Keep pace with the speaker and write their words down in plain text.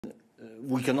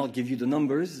we cannot give you the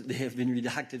numbers. They have been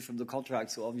redacted from the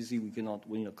contract, so obviously we cannot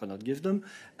give them.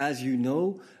 As you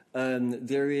know,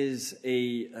 there is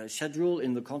a schedule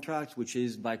in the contract which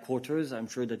is by quarters. I'm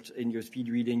sure that in your speed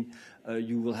reading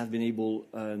you will have been able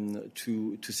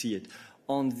to see it.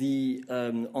 On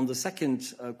the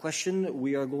second question,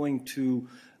 we are going to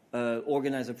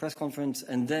organize a press conference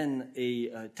and then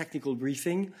a technical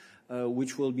briefing,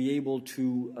 which will be able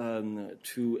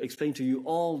to explain to you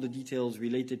all the details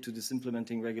related to this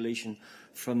implementing regulation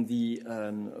from the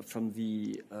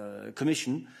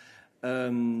Commission.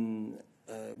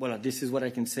 Well, this is what I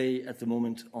can say at the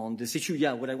moment on this issue.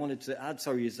 Yeah, what I wanted to add,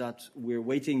 sorry, is that we're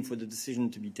waiting for the decision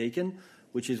to be taken,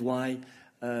 which is why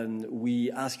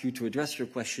we ask you to address your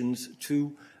questions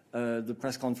to the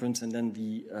press conference and then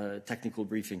the technical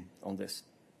briefing on this.